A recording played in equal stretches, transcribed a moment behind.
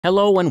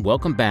Hello and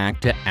welcome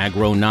back to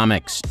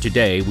Agronomics.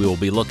 Today we will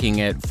be looking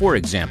at 4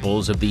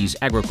 examples of these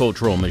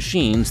agricultural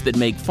machines that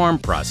make farm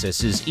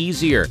processes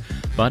easier.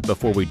 But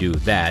before we do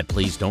that,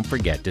 please don't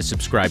forget to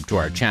subscribe to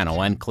our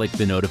channel and click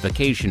the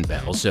notification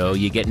bell so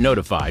you get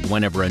notified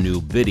whenever a new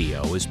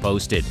video is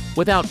posted.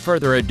 Without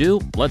further ado,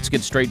 let's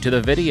get straight to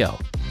the video.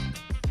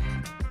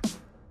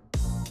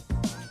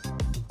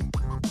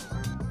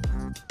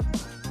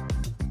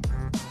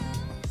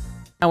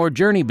 Our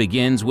journey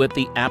begins with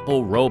the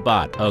Apple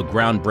Robot, a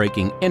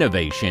groundbreaking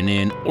innovation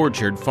in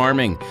orchard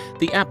farming.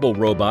 The Apple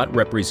Robot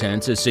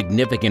represents a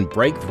significant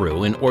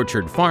breakthrough in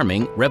orchard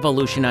farming,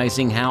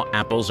 revolutionizing how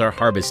apples are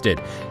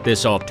harvested.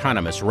 This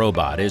autonomous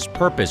robot is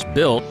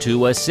purpose-built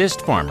to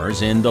assist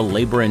farmers in the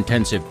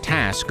labor-intensive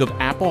task of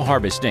apple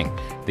harvesting.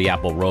 The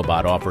Apple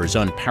Robot offers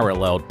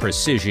unparalleled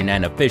precision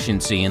and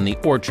efficiency in the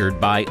orchard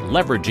by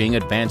leveraging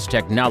advanced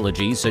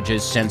technologies such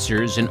as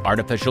sensors and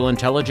artificial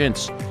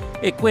intelligence.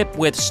 Equipped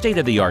with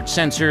state-of-the-art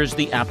sensors,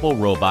 the Apple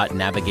Robot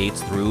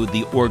navigates through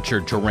the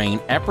orchard terrain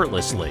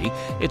effortlessly.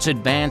 Its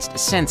advanced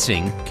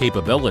sensing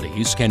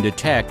capabilities can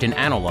detect and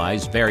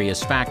analyze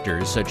various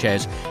factors such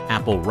as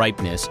apple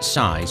ripeness,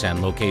 size,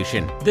 and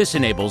location. This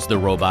enables the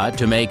robot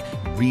to make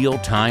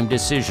real-time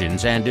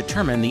decisions and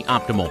determine the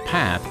optimal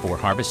path for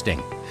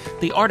harvesting.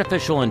 The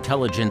artificial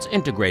intelligence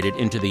integrated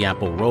into the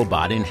Apple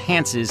Robot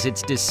enhances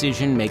its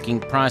decision-making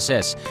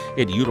process.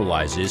 It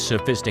utilizes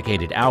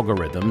sophisticated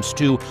algorithms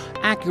to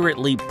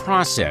accurately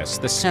process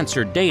the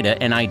sensor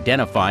data and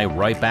identify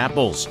ripe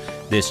apples.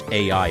 This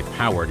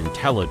AI-powered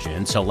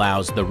intelligence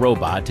allows the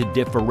robot to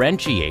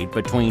differentiate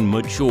between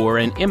mature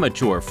and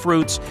immature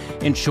fruits,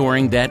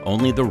 ensuring that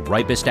only the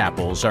ripest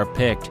apples are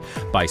picked.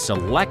 By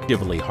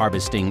selectively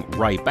harvesting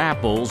ripe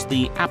apples,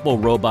 the Apple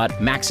Robot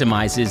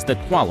maximizes the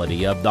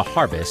quality of the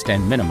harvest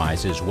and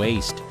minimizes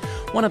waste.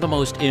 One of the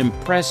most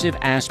impressive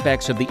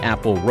aspects of the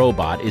Apple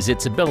Robot is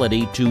its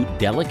ability to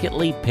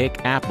delicately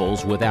pick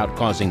apples without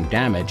causing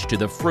damage to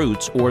the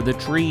fruits or the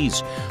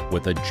trees.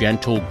 With a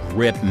gentle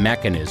grip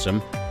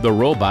mechanism, the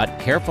robot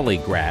carefully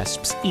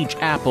grasps each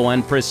apple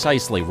and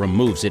precisely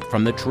removes it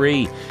from the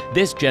tree.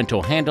 This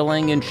gentle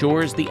handling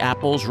ensures the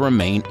apples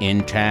remain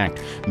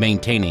intact,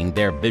 maintaining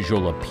their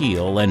visual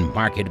appeal and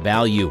market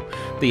value.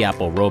 The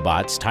Apple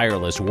Robot's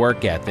tireless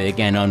work ethic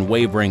and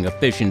unwavering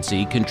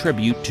efficiency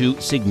contribute to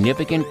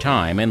significant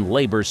time and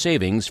labor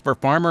savings for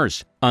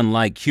farmers.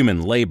 Unlike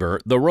human labor,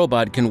 the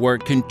robot can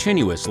work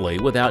continuously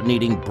without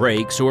needing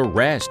breaks or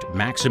rest,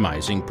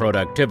 maximizing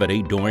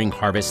productivity during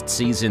harvest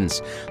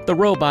seasons. The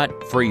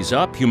robot frees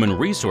up human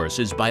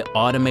resources by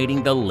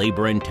automating the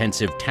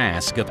labor-intensive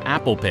task of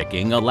apple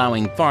picking,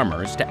 allowing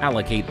farmers to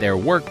allocate their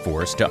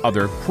workforce to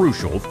other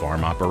crucial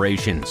farm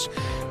operations.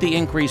 The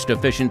increased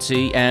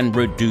efficiency and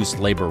reduced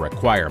labor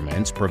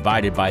requirements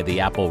provided by the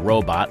Apple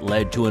Robot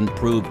led to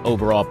improved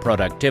overall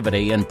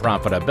productivity and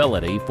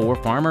profitability for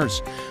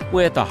farmers.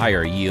 With a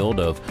higher yield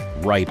of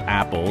ripe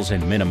apples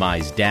and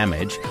minimized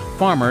damage,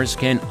 farmers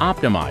can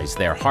optimize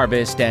their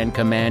harvest and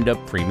command a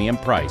premium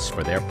price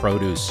for their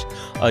produce.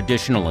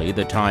 Additionally,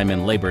 the time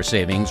and labor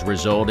savings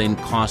result in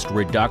cost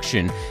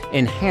reduction,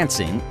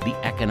 enhancing the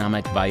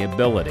economic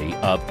viability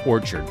of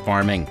orchard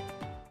farming.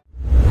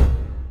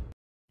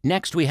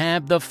 Next, we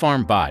have the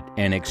FarmBot,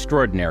 an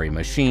extraordinary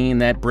machine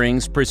that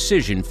brings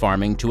precision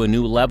farming to a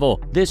new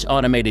level. This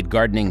automated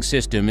gardening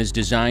system is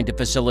designed to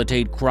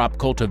facilitate crop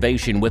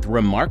cultivation with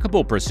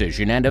remarkable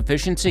precision and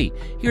efficiency.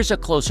 Here's a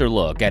closer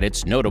look at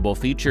its notable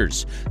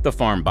features. The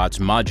FarmBot's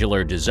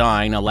modular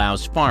design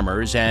allows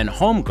farmers and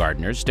home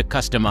gardeners to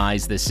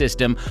customize the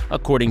system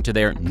according to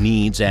their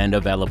needs and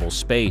available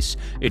space.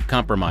 It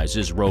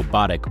compromises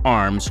robotic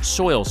arms,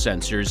 soil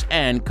sensors,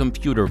 and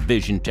computer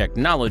vision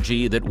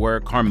technology that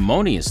work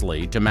harmoniously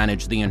to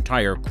manage the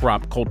entire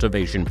crop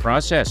cultivation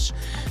process.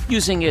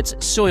 Using its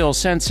soil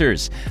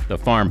sensors, the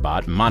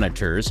FarmBot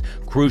monitors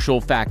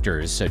crucial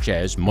factors such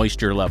as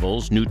moisture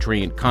levels,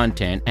 nutrient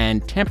content,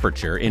 and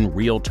temperature in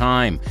real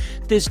time.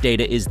 This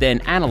data is then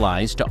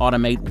analyzed to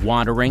automate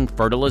watering,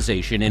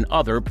 fertilization, and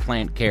other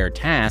plant care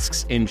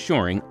tasks,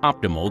 ensuring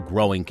optimal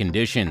growing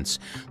conditions.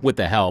 With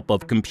the help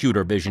of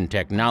computer vision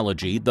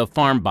technology, the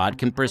FarmBot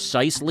can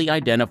precisely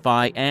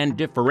identify and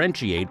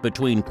differentiate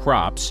between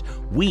crops,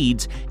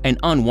 weeds, and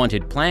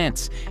unwanted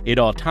plants. It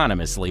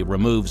autonomously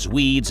removes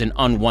weeds and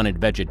unwanted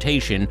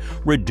vegetation,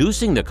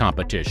 reducing the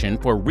competition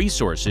for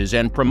resources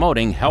and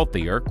promoting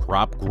healthier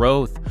crop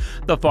growth.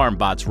 The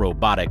FarmBot's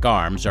robotic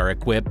arms are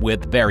equipped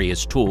with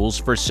various tools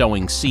for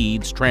sowing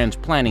seeds,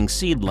 transplanting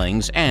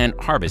seedlings, and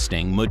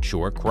harvesting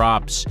mature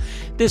crops.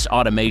 This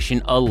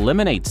automation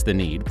eliminates the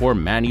need for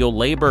manual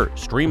labor,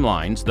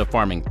 streamlines the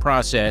farming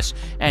process,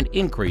 and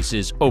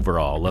increases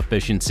overall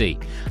efficiency.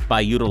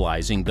 By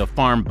utilizing the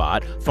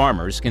FarmBot,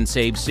 farmers can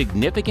save significant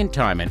significant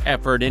time and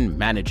effort in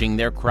managing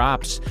their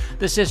crops.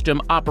 The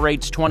system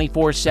operates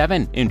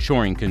 24/7,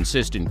 ensuring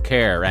consistent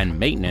care and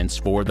maintenance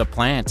for the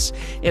plants.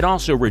 It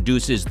also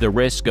reduces the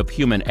risk of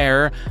human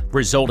error,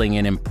 resulting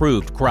in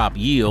improved crop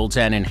yields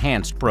and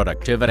enhanced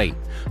productivity.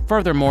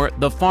 Furthermore,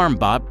 the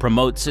FarmBot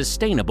promotes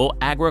sustainable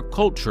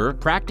agriculture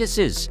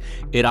practices.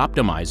 It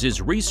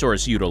optimizes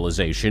resource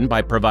utilization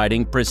by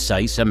providing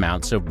precise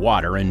amounts of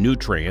water and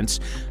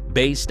nutrients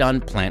based on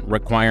plant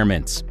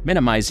requirements,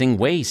 minimizing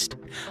waste.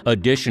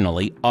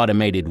 Additionally,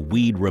 automated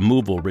weed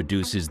removal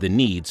reduces the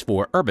needs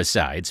for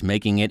herbicides,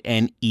 making it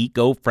an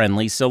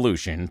eco-friendly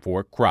solution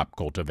for crop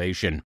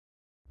cultivation.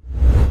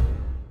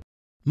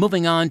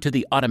 Moving on to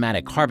the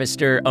automatic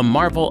harvester, a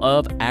marvel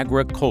of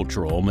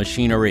agricultural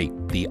machinery.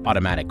 The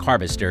automatic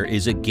harvester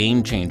is a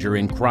game changer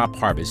in crop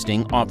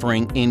harvesting,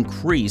 offering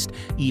increased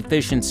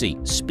efficiency,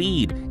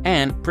 speed,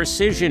 and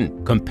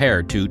precision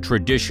compared to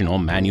traditional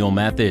manual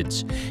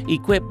methods.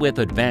 Equipped with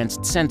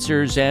advanced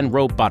sensors and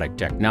robotic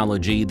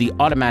technology, the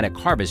automatic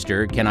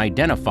harvester can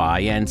identify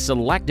and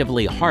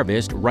selectively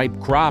harvest ripe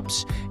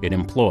crops. It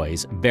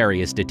employs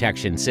various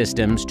detection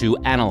systems to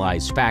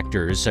analyze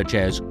factors such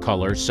as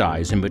color,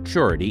 size, and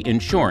maturity,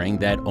 ensuring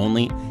that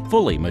only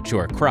fully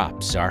mature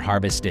crops are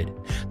harvested.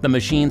 The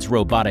machine's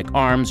robotic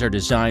arms are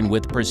designed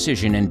with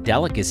precision and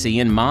delicacy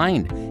in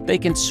mind. They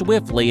can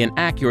swiftly and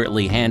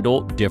accurately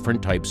handle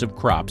different types of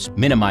crops,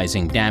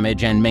 minimizing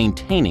damage and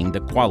maintaining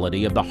the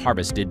quality of the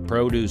harvested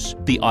produce.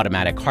 The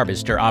automatic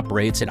harvester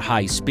operates at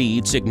high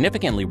speed,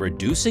 significantly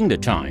reducing the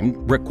time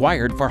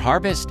required for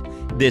harvest.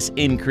 This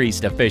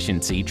increased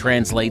efficiency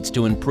translates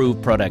to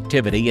improved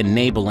productivity,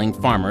 enabling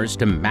farmers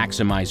to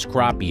maximize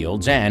crop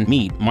yields and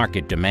meet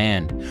market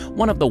demand.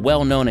 One of the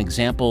well-known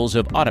examples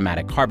of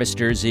automatic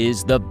harvesters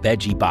is the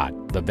VeggieBot.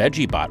 The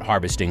VeggieBot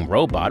harvesting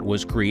robot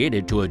was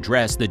created to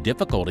address the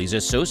difficulties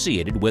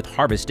associated with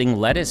harvesting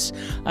lettuce,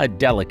 a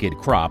delicate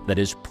crop that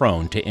is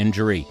prone to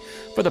injury.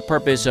 For the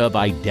purpose of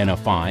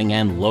identifying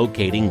and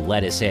locating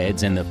lettuce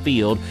heads in the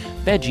field,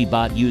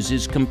 VeggieBot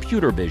uses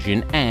computer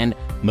vision and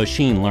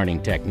machine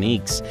learning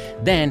techniques.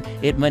 Then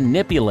it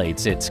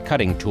manipulates its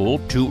cutting tool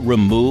to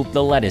remove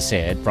the lettuce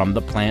head from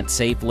the plant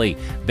safely.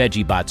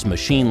 VeggieBot's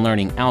machine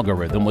learning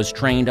algorithm was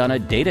trained on a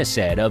data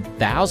set of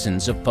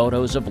thousands of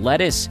photos of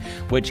lettuce,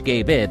 which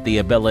gave it the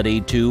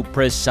ability to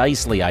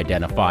precisely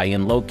identify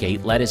and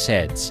locate lettuce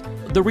heads.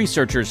 The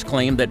researchers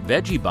claim that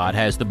VeggieBot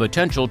has the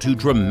potential to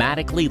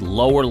dramatically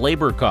lower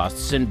labor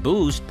costs and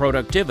boost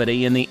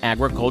productivity in the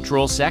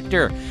agricultural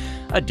sector.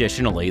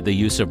 Additionally, the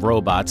use of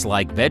robots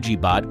like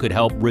VeggieBot could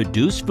help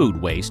reduce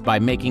food waste by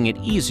making it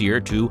easier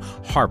to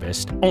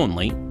harvest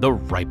only the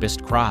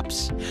ripest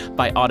crops.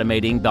 By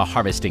automating the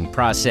harvesting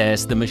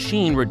process, the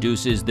machine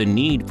reduces the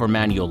need for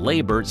manual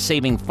labor,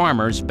 saving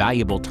farmers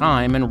valuable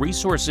time and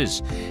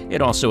resources.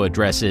 It also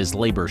addresses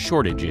labor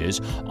shortages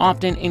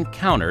often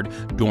encountered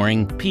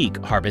during peak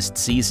harvest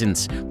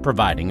seasons,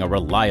 providing a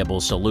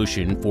reliable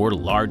solution for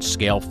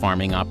large-scale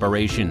farming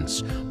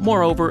operations.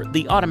 Moreover,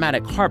 the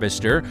automatic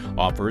harvester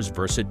offers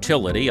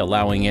versatility,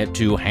 allowing it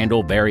to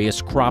handle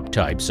various crop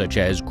types such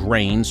as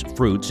grains,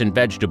 fruits, and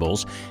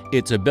vegetables.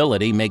 Its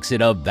ability makes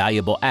it a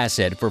valuable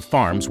asset for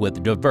farms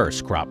with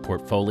diverse crop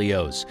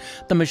portfolios.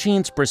 The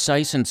machine's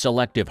precise and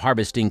selective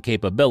harvesting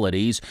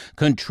capabilities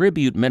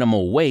contribute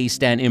minimal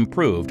waste and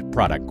improved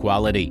product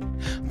quality.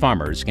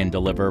 Farmers can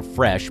deliver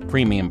fresh,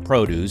 premium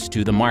produce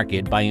to the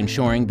market by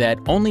ensuring that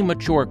only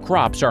mature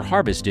crops are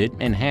harvested,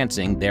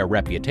 enhancing their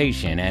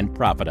reputation and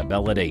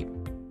profitability.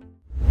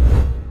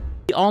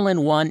 The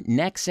all-in-one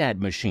Nexat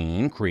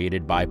machine,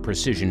 created by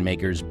precision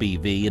makers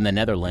BV in the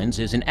Netherlands,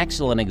 is an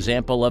excellent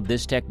example of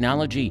this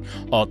technology.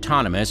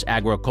 Autonomous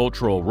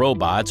agricultural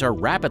robots are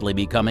rapidly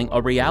becoming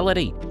a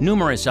reality.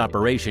 Numerous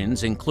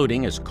operations,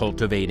 including as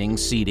cultivating,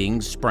 seeding,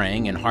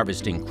 spraying, and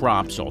harvesting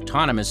crops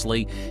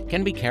autonomously,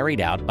 can be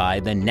carried out by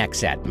the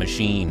Nexat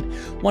machine.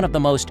 One of the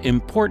most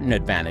important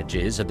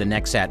advantages of the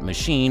Nexat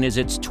machine is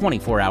its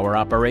 24-hour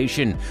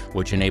operation,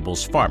 which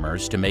enables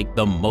farmers to make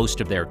the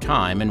most of their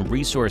time and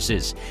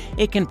resources.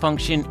 It can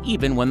function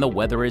even when the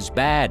weather is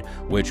bad,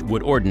 which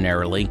would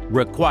ordinarily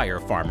require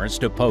farmers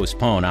to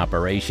postpone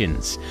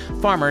operations.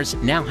 Farmers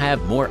now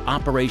have more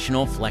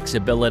operational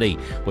flexibility,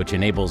 which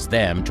enables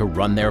them to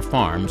run their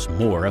farms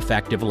more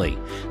effectively.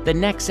 The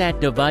Nexat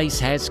device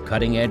has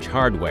cutting-edge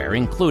hardware,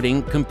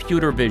 including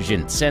computer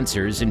vision,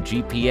 sensors, and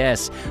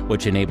GPS,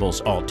 which enables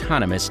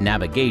autonomous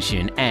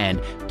navigation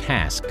and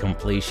task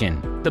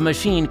completion. The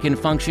machine can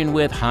function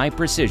with high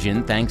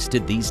precision thanks to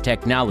these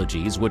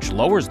technologies, which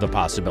lowers the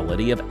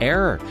possibility of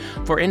error.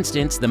 For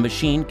instance, the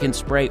machine can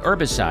spray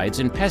herbicides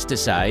and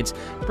pesticides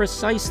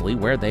precisely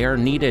where they are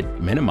needed,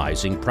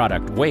 minimizing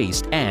product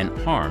waste and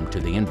harm to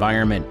the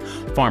environment.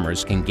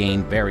 Farmers can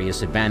gain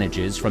various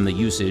advantages from the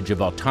usage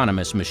of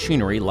autonomous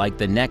machinery like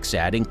the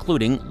Nexat,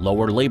 including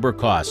lower labor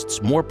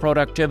costs, more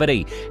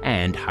productivity,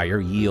 and higher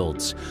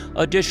yields.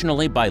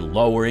 Additionally, by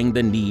lowering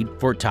the need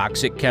for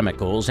toxic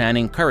chemicals and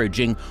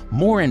encouraging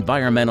more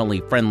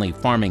environmentally friendly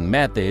farming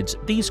methods,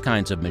 these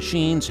kinds of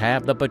machines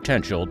have the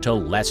potential to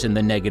lessen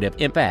the negative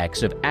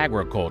impacts of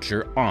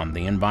agriculture on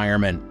the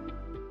environment.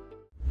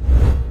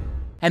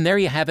 And there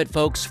you have it,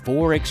 folks,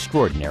 4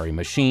 extraordinary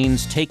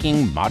machines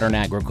taking modern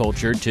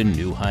agriculture to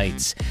new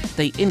heights.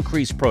 They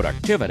increase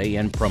productivity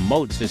and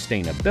promote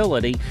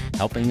sustainability,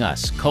 helping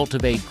us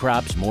cultivate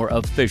crops more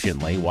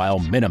efficiently while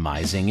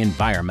minimizing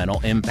environmental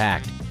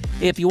impact.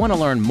 If you want to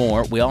learn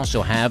more, we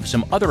also have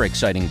some other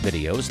exciting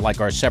videos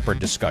like our separate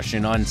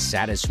discussion on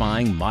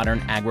satisfying modern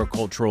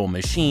agricultural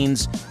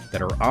machines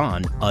that are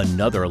on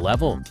another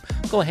level.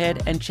 Go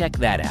ahead and check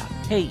that out.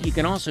 Hey, you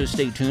can also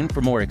stay tuned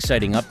for more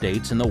exciting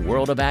updates in the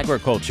world of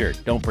agriculture.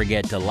 Don't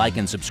forget to like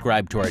and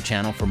subscribe to our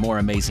channel for more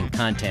amazing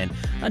content.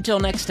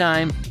 Until next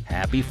time,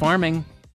 happy farming!